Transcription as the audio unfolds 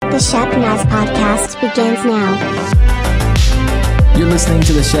The Shepnaz Podcast begins now. You're listening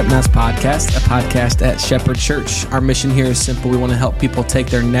to the Shepnaz Podcast, a podcast at Shepherd Church. Our mission here is simple. We want to help people take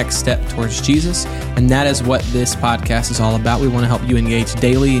their next step towards Jesus, and that is what this podcast is all about. We want to help you engage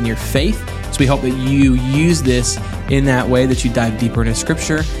daily in your faith, so we hope that you use this in that way, that you dive deeper into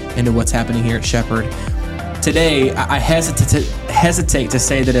Scripture, into what's happening here at Shepherd. Today, I hesitate to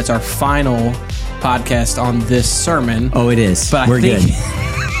say that it's our final podcast on this sermon. Oh, it is. But We're good.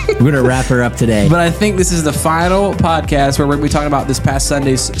 We're going to wrap her up today. But I think this is the final podcast where we're going to be talking about this past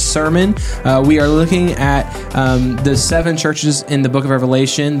Sunday's sermon. We are looking at the 7 churches in the book of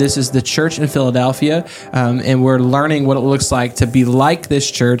Revelation. This is the church in Philadelphia, and we're learning what it looks like to be like this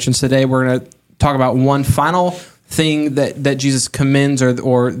church. And today we're going to talk about one final thing that Jesus commends,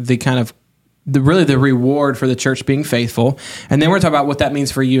 or the kind of the reward for the church being faithful. And then we're going to talk about what that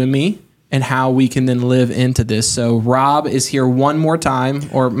means for you and me, and how we can then live into this. So Rob is here one more time,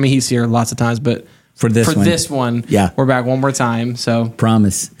 or he's here lots of times, but for this one, yeah, we're back one more time. So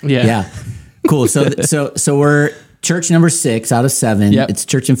promise. Yeah. Cool. So we're church number 6 out of 7. Yep. It's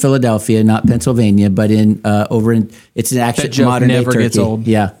church in Philadelphia, not Pennsylvania, but it's actually modern day Turkey. Gets old.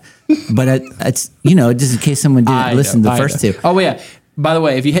 Yeah. But it's, just in case someone didn't listen to the first 2. Oh yeah. By the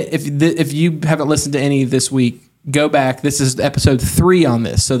way, if you haven't listened to any this week, go back. This is episode 3 on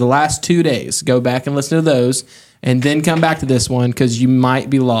this. So the last 2 days, go back and listen to those, and then come back to this one, because you might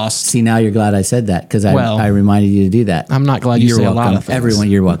be lost. See, now you're glad I said that, because I reminded you to do that. I'm not glad you're welcome. A lot of things. Everyone,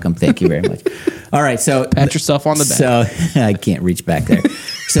 you're welcome. Thank you very much. All right, so pat yourself on the back. So I can't reach back there.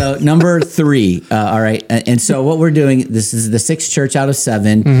 So number 3. All right, and so what we're doing. This is the 6th church out of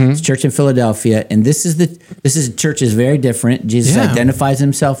 7. Mm-hmm. It's church in Philadelphia, and this church is very different. Jesus identifies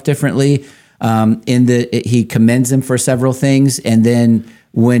himself differently. He commends him for several things, and then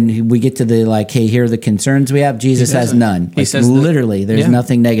when we get to the hey, here are the concerns we have, Jesus has none. He says literally, there's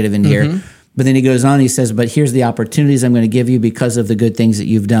nothing negative in here. But then he goes on, he says, but here's the opportunities I'm going to give you because of the good things that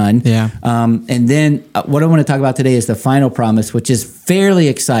you've done. Yeah. And then what I want to talk about today is the final promise, which is fairly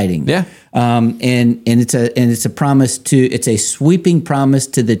exciting. Yeah. And it's a promise it's a sweeping promise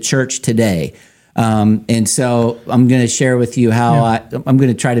to the church today. And so I'm going to share with you how I'm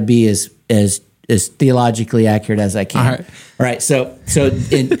going to try to be as theologically accurate as I can. All right. So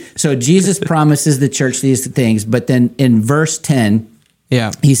Jesus promises the church these things, but then in verse 10,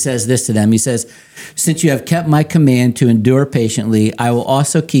 he says this to them. He says, "Since you have kept my command to endure patiently, I will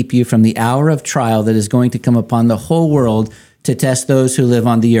also keep you from the hour of trial that is going to come upon the whole world to test those who live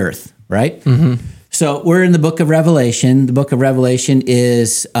on the earth." Right? Mm-hmm. So we're in the book of Revelation. The book of Revelation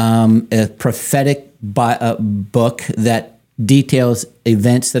is a prophetic book that details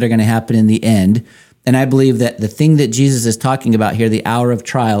events that are going to happen in the end. And I believe that the thing that Jesus is talking about here, the hour of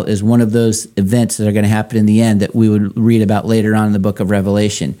trial, is one of those events that are going to happen in the end that we would read about later on in the book of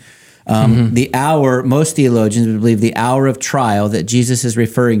Revelation. The hour, most theologians would believe the hour of trial that Jesus is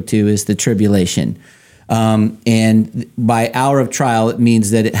referring to is the tribulation. And by hour of trial, it means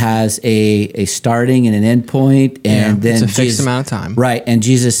that it has a starting and an end point. And then it's a fixed amount of time. Right. And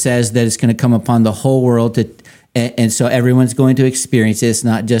Jesus says that it's going to come upon the whole world and so everyone's going to experience it. It's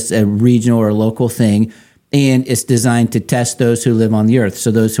not just a regional or local thing. And it's designed to test those who live on the earth.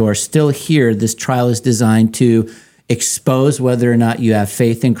 So those who are still here, this trial is designed to expose whether or not you have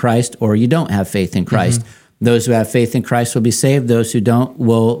faith in Christ or you don't have faith in Christ. Mm-hmm. Those who have faith in Christ will be saved. Those who don't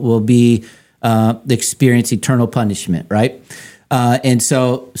will be experience eternal punishment, right? And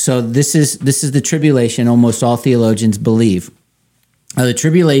so this is the tribulation. Almost all theologians believe. The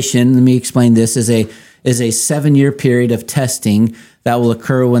tribulation, let me explain this, is a 7-year period of testing that will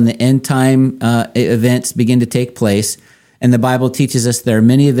occur when the end time events begin to take place. And the Bible teaches us there are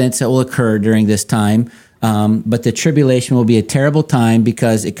many events that will occur during this time, but the tribulation will be a terrible time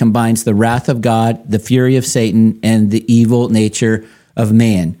because it combines the wrath of God, the fury of Satan, and the evil nature of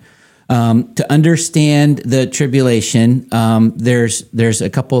man. To understand the tribulation, there's a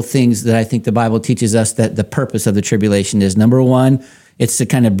couple of things that I think the Bible teaches us that the purpose of the tribulation is. Number one, it's to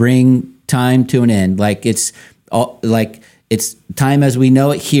kind of bring time to an end. It's time as we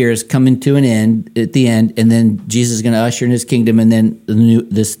know it here is coming to an end at the end, and then Jesus is going to usher in his kingdom, and then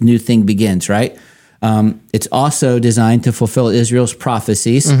this new thing begins, right? It's also designed to fulfill Israel's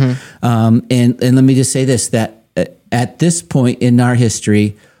prophecies. Mm-hmm. And let me just say this, that at this point in our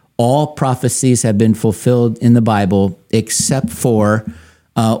history, all prophecies have been fulfilled in the Bible except for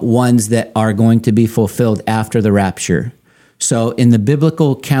ones that are going to be fulfilled after the rapture. So in the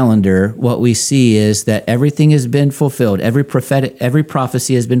biblical calendar, what we see is that everything has been fulfilled. Every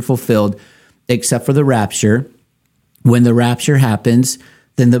prophecy has been fulfilled except for the rapture. When the rapture happens,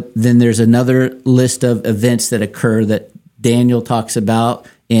 then there's another list of events that occur that Daniel talks about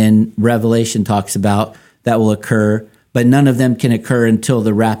in Revelation talks about that will occur, but none of them can occur until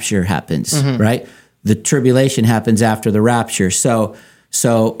the rapture happens, right? The tribulation happens after the rapture. So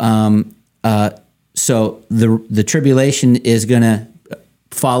the tribulation is going to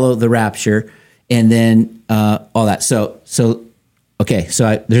follow the rapture, and then all that. Okay,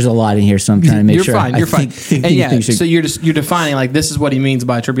 so there's a lot in here, so I'm trying to make sure. You're fine. So you're defining, like, this is what he means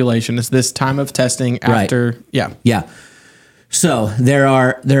by tribulation. It's this time of testing after, right. Yeah. So there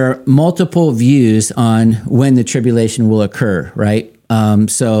are multiple views on when the tribulation will occur, right?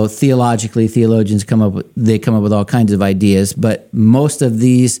 So theologically, theologians come up with all kinds of ideas, but most of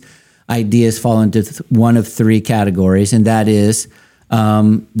these ideas fall into one of three categories, and that is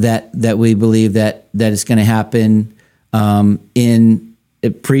that we believe that it's going to happen in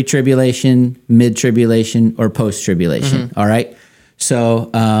pre-tribulation, mid-tribulation, or post-tribulation. All right.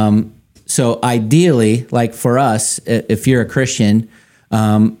 So ideally, like for us, if you're a Christian,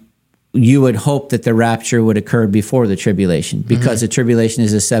 you would hope that the rapture would occur before the tribulation, because the tribulation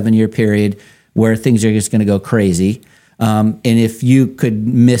is a 7-year period where things are just going to go crazy. And if you could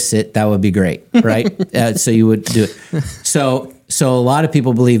miss it, that would be great, right? So you would do it. So a lot of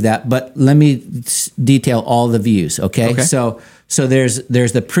people believe that, but let me detail all the views, okay? So there's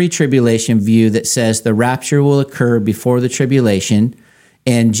the pre-tribulation view that says the rapture will occur before the tribulation,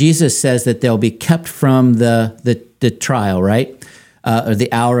 and Jesus says that they'll be kept from the trial, right? Or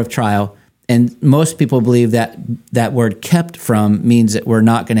the hour of trial. And most people believe that word "kept from" means that we're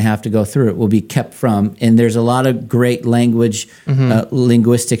not going to have to go through it. We'll be kept from. And there's a lot of great language,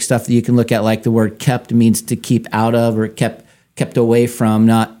 linguistic stuff that you can look at, like the word "kept" means to keep out of, or kept away from,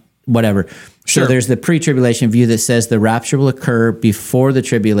 not whatever. Sure. So there's the pre-tribulation view that says the rapture will occur before the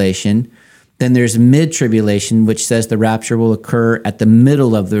tribulation. Then there's mid-tribulation, which says the rapture will occur at the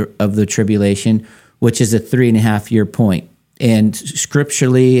middle of the tribulation, which is a 3.5-year point. And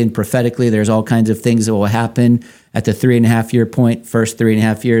scripturally and prophetically, there's all kinds of things that will happen at the 3.5-year point. First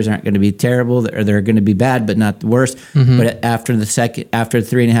 3.5 years aren't going to be terrible, or they're going to be bad, but not the worst. But after the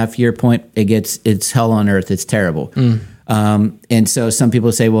 3.5-year point, it's hell on earth. It's terrible. And so some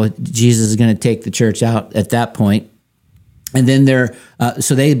people say, well, Jesus is going to take the church out at that point. And then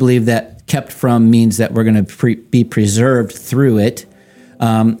so they believe that kept from means that we're going to be preserved through it.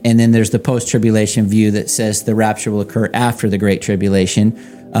 And then there's the post-tribulation view that says the rapture will occur after the Great Tribulation.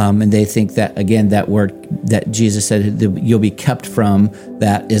 And they think that, again, that word that Jesus said you'll be kept from,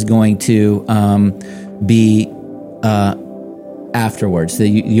 that is going to be afterwards. That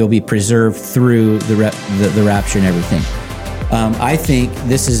you'll be preserved through the rapture and everything. I think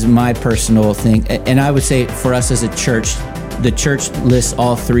this is my personal thing. And I would say for us as a church, the church lists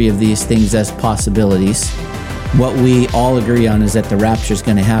all three of these things as possibilities. What we all agree on is that the rapture is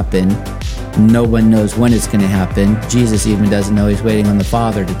going to happen. No one knows when it's going to happen. Jesus even doesn't know. He's waiting on the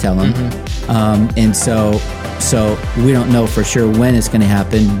Father to tell him. And so we don't know for sure when it's going to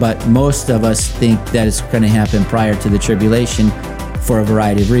happen, but most of us think that it's going to happen prior to the tribulation for a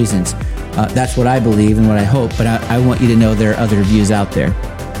variety of reasons. That's what I believe and what I hope, but I want you to know there are other views out there.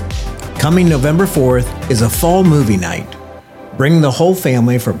 Coming November 4th is a fall movie night. Bring the whole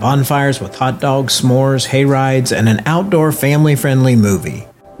family for bonfires with hot dogs, s'mores, hay rides, and an outdoor family-friendly movie.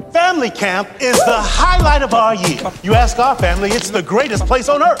 Family camp is the highlight of our year. You ask our family, it's the greatest place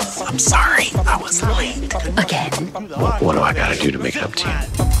on earth. I'm sorry, I was late. Again? What do I gotta do to make it up to you?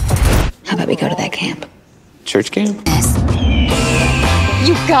 How about we go to that camp? Church camp? Yes.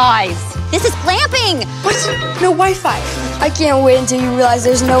 You guys, this is glamping. What? No Wi-Fi. I can't wait until you realize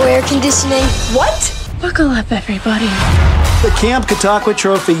there's no air conditioning. What? Buckle up, everybody. The Camp Catawba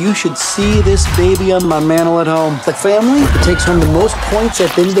Trophy, you should see this baby on my mantle at home. The family that takes home the most points at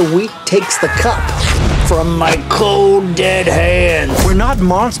the end of the week takes the cup. From my cold, dead hands. We're not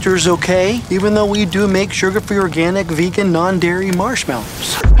monsters, okay? Even though we do make sugar-free, organic, vegan, non-dairy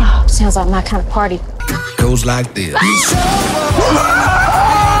marshmallows. Oh, sounds like my kind of party. Goes like this.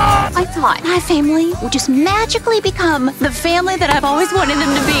 I thought my family would just magically become the family that I've always wanted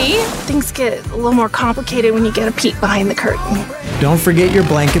them to be. Things get a little more complicated when you get a peek behind the curtain. Don't forget your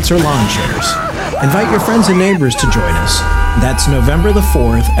blankets or lawn chairs. Invite your friends and neighbors to join us. That's November the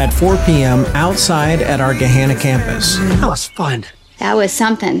 4th at 4 p.m. outside at our Gahanna campus. That was fun. That was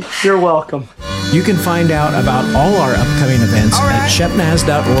something. You're welcome. You can find out about all our upcoming events at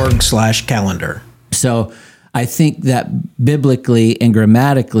shepnaz.org/calendar. So I think that biblically and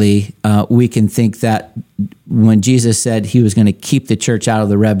grammatically, we can think that when Jesus said he was going to keep the church out of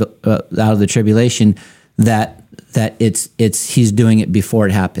the tribulation, that he's doing it before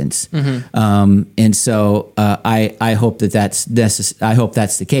it happens. And so I hope that's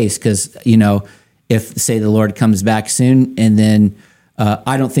the case, because if say the Lord comes back soon and then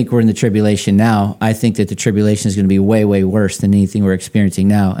I don't think we're in the tribulation now. I think that the tribulation is going to be way, way worse than anything we're experiencing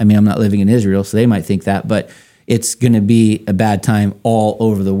now. I mean, I'm not living in Israel, so they might think that, but it's going to be a bad time all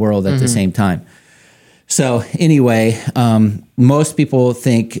over the world at the same time. So anyway, most people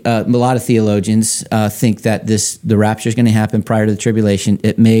think, a lot of theologians think that the rapture is going to happen prior to the tribulation.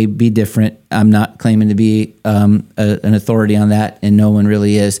 It may be different. I'm not claiming to be an authority on that, and no one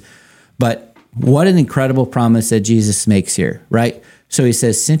really is. But what an incredible promise that Jesus makes here, right? So he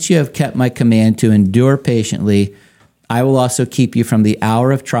says, since you have kept my command to endure patiently, I will also keep you from the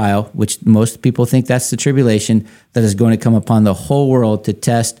hour of trial, which most people think that's the tribulation, that is going to come upon the whole world to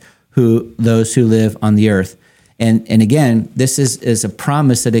test those who live on the earth. And again, this is a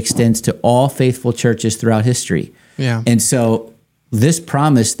promise that extends to all faithful churches throughout history. Yeah. And so this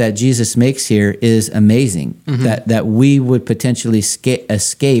promise that Jesus makes here is amazing, that we would potentially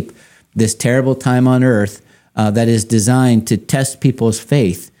escape this terrible time on earth that is designed to test people's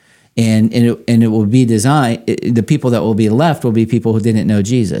faith. And it will be designed, the people that will be left will be people who didn't know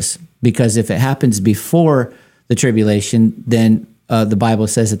Jesus. Because if it happens before the tribulation, then the Bible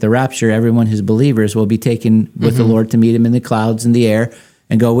says at the rapture, everyone who's believers will be taken with the Lord to meet him in the clouds in the air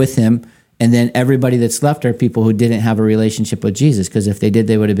and go with him. And then everybody that's left are people who didn't have a relationship with Jesus, because if they did,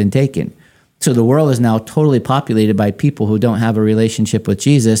 they would have been taken. So the world is now totally populated by people who don't have a relationship with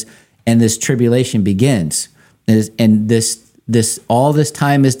Jesus, and this tribulation begins. And all this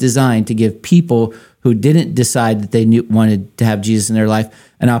time is designed to give people who didn't decide that they wanted to have Jesus in their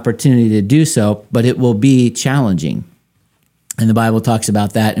life an opportunity to do so, but it will be challenging. And the Bible talks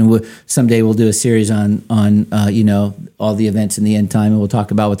about that, and someday we'll do a series on all the events in the end time, and we'll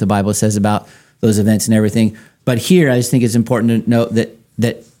talk about what the Bible says about those events and everything. But here, I just think it's important to note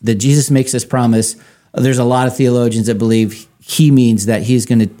that Jesus makes this promise. There's a lot of theologians that believe he means that he's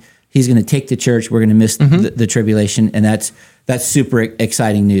going to take the church. We're going to miss the tribulation, and that's super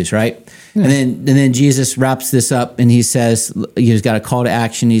exciting news, right? Yeah. And then Jesus wraps this up, and he says, he's got a call to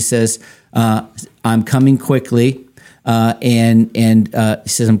action. He says, "I'm coming quickly." And he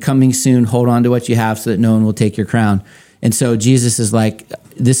says, "I'm coming soon. Hold on to what you have so that no one will take your crown." And so Jesus is like,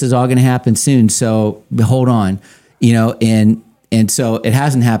 this is all going to happen soon. So hold on, and so it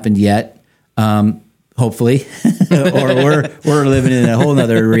hasn't happened yet. Hopefully, or we're living in a whole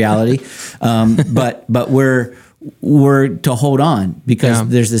nother reality. But we're to hold on, because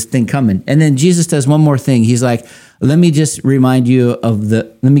there's this thing coming. And then Jesus does one more thing. He's like, let me just remind you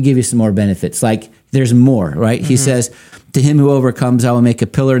let me give you some more benefits. Like, there's more, right? He says, to him who overcomes, I will make a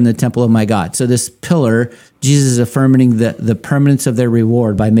pillar in the temple of my God. So this pillar, Jesus is affirming the permanence of their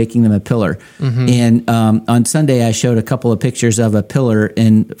reward by making them a pillar. And on Sunday, I showed a couple of pictures of a pillar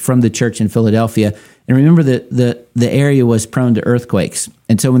from the church in Philadelphia. And remember that the area was prone to earthquakes.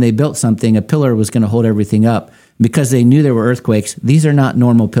 And so when they built something, a pillar was going to hold everything up. Because they knew there were earthquakes, these are not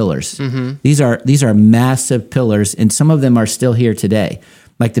normal pillars. These are massive pillars, and some of them are still here today.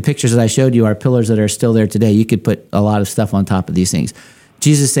 Like the pictures that I showed you are pillars that are still there today. You could put a lot of stuff on top of these things.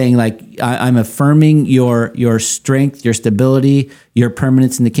 Jesus is saying, like, I'm affirming your strength, your stability, your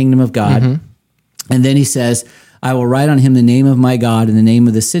permanence in the kingdom of God. And then he says, I will write on him the name of my God and the name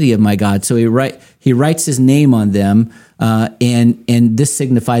of the city of my God. So he writes his name on them, and this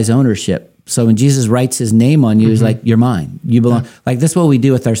signifies ownership. So when Jesus writes his name on you, he's like, you're mine. You belong. Like, that's what we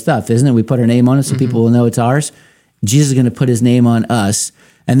do with our stuff, isn't it? We put our name on it so people will know it's ours. Jesus is going to put his name on us.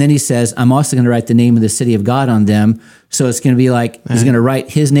 And then he says, I'm also going to write the name of the city of God on them. So it's going to be like, he's going to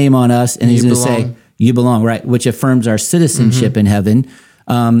write his name on us, and he's going to say, you belong, right? Which affirms our citizenship in heaven.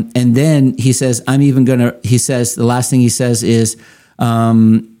 And then he says, the last thing he says is, I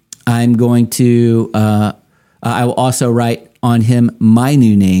will also write on him my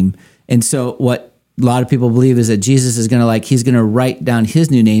new name. And so what a lot of people believe is that Jesus is he's going to write down his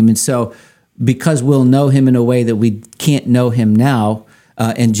new name. And so because we'll know him in a way that we can't know him now,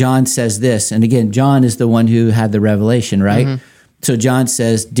 and John says this, and again, John is the one who had the revelation, right? So John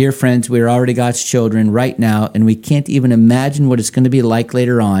says, dear friends, we are already God's children right now, and we can't even imagine what it's going to be like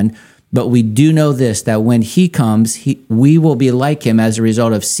later on. But we do know this, that when he comes, we will be like him as a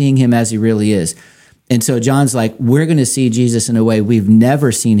result of seeing him as he really is. And so John's like, we're going to see Jesus in a way we've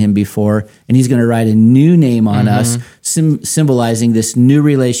never seen him before, and he's going to write a new name on us, symbolizing this new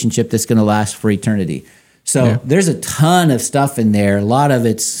relationship that's going to last for eternity. So there's a ton of stuff in there. A lot of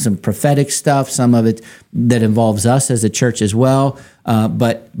it's some prophetic stuff, some of it that involves us as a church as well.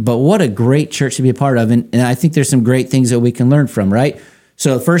 But what a great church to be a part of. And I think there's some great things that we can learn from, right?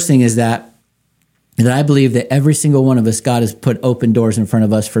 So the first thing is that I believe that every single one of us, God has put open doors in front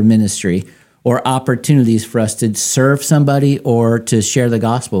of us for ministry, or opportunities for us to serve somebody or to share the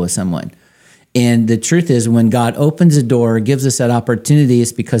gospel with someone. And the truth is, when God opens a door, gives us that opportunity,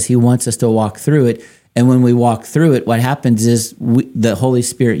 it's because he wants us to walk through it. And when we walk through it, what happens is the Holy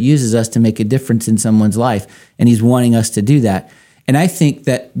Spirit uses us to make a difference in someone's life. And he's wanting us to do that. And I think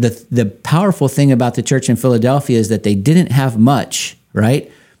that the powerful thing about the church in Philadelphia is that they didn't have much,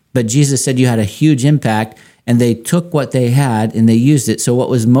 right? But Jesus said you had a huge impact, and they took what they had and they used it. So what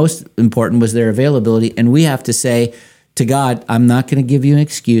was most important was their availability. And we have to say to God, I'm not going to give you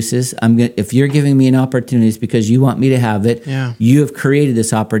excuses. If you're giving me an opportunity, it's because you want me to have it. Yeah. You have created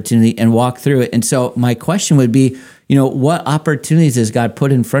this opportunity, and walk through it. And so my question would be, what opportunities has God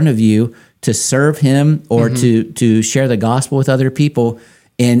put in front of you to serve him or to share the gospel with other people?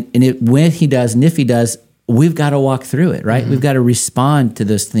 And when he does, and if he does, we've got to walk through it, right? We've got to respond to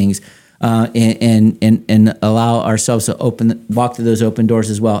those things and allow ourselves to walk through those open doors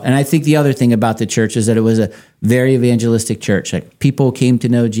as well. And I think the other thing about the church is that it was a very evangelistic church. Like, people came to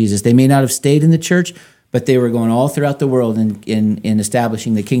know Jesus. They may not have stayed in the church, but they were going all throughout the world in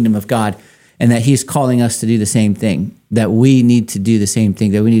establishing the kingdom of God. And that he's calling us to do the same thing, that we need to do the same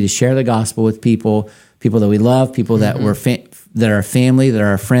thing, that we need to share the gospel with people that we love, people that that are family, that are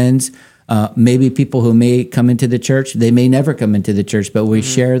our friends, maybe people who may come into the church, they may never come into the church, but we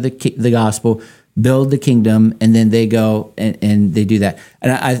share the gospel, build the kingdom, and then they go and they do that.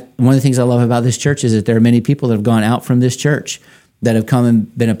 And one of the things I love about this church is that there are many people that have gone out from this church, that have come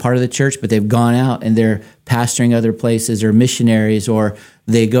and been a part of the church, but they've gone out and they're pastoring other places, or missionaries, or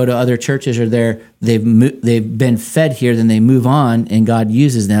they go to other churches, or they've been fed here, then they move on, and God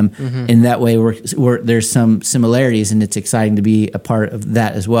uses them. In that way, there's some similarities, and it's exciting to be a part of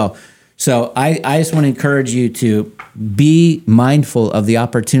that as well. So I just want to encourage you to be mindful of the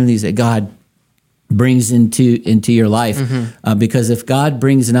opportunities that God brings into your life, because if God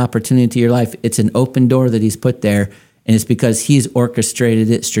brings an opportunity into your life, it's an open door that he's put there. And it's because he's orchestrated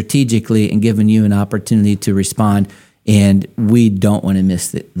it strategically and given you an opportunity to respond. And we don't want to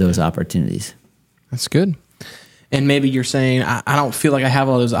miss those opportunities. That's good. And maybe you're saying, I don't feel like I have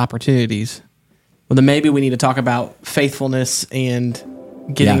all those opportunities. Well, then maybe we need to talk about faithfulness and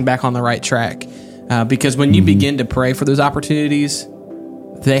getting back on the right track. Because when you begin to pray for those opportunities,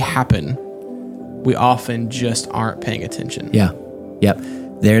 they happen. We often just aren't paying attention. Yeah. Yep.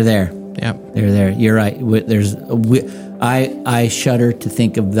 They're there. Yep. They're there. You're right. I shudder to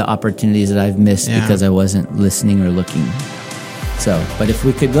think of the opportunities that I've missed because I wasn't listening or looking. So, but if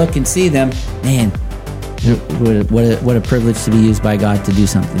we could look and see them, man, what a privilege to be used by God to do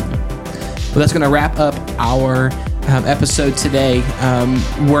something. Well, that's going to wrap up our episode today.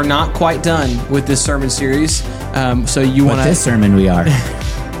 We're not quite done with this sermon series. So you want to... this sermon we are.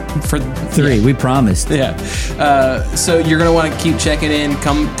 For 3, we promised. Yeah. So you're going to want to keep checking in.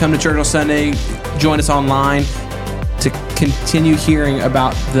 Come to church on Sunday. Join us online to continue hearing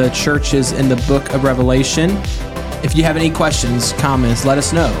about the churches in the book of Revelation. If you have any questions, comments, let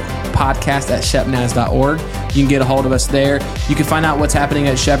us know. podcast@shepnaz.org. You can get a hold of us there. You can find out what's happening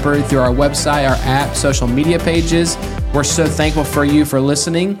at Shepherd through our website, our app, social media pages. We're so thankful for you for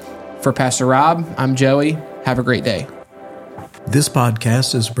listening. For Pastor Rob, I'm Joey. Have a great day. This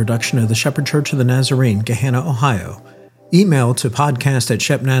podcast is a production of the Shepherd Church of the Nazarene, Gahanna, Ohio. Email to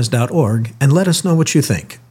podcast@shepnaz.org and let us know what you think.